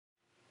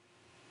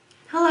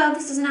Hello,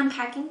 this is an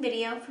unpacking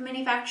video for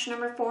manufacturer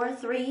number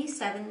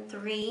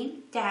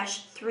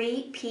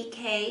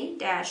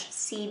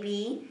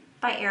 4373-3PK-CB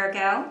by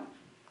Ergo.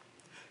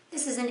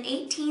 This is an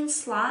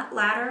 18-slot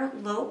ladder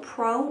low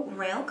pro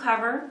rail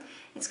cover.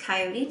 It's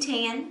Coyote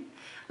tan.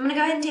 I'm going to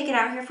go ahead and take it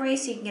out here for you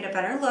so you can get a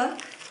better look.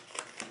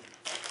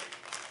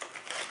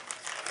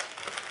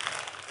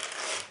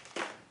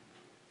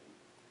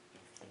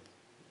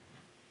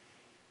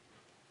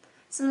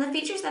 Some of the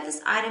features that this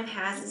item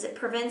has is it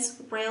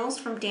prevents rails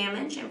from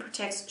damage and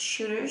protects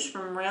shooters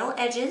from rail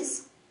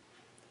edges.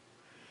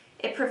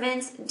 It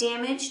prevents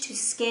damage to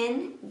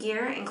skin,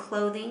 gear, and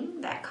clothing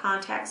that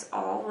contacts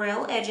all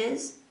rail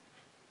edges.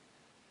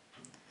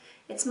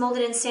 It's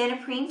molded in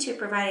Santoprene to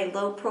provide a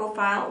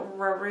low-profile,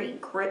 rubbery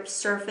grip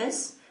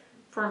surface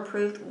for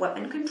improved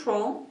weapon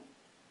control.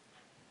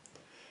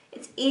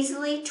 It's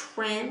easily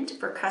trimmed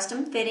for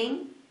custom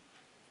fitting.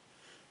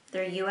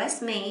 They're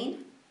US made.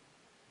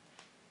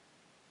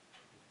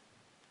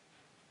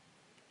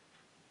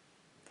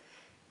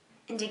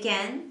 And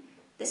again,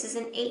 this is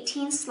an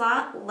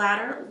 18-slot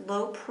ladder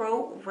low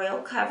pro rail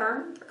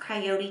cover for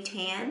Coyote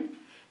tan.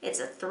 It's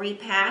a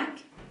 3-pack,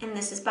 and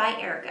this is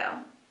by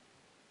Ergo.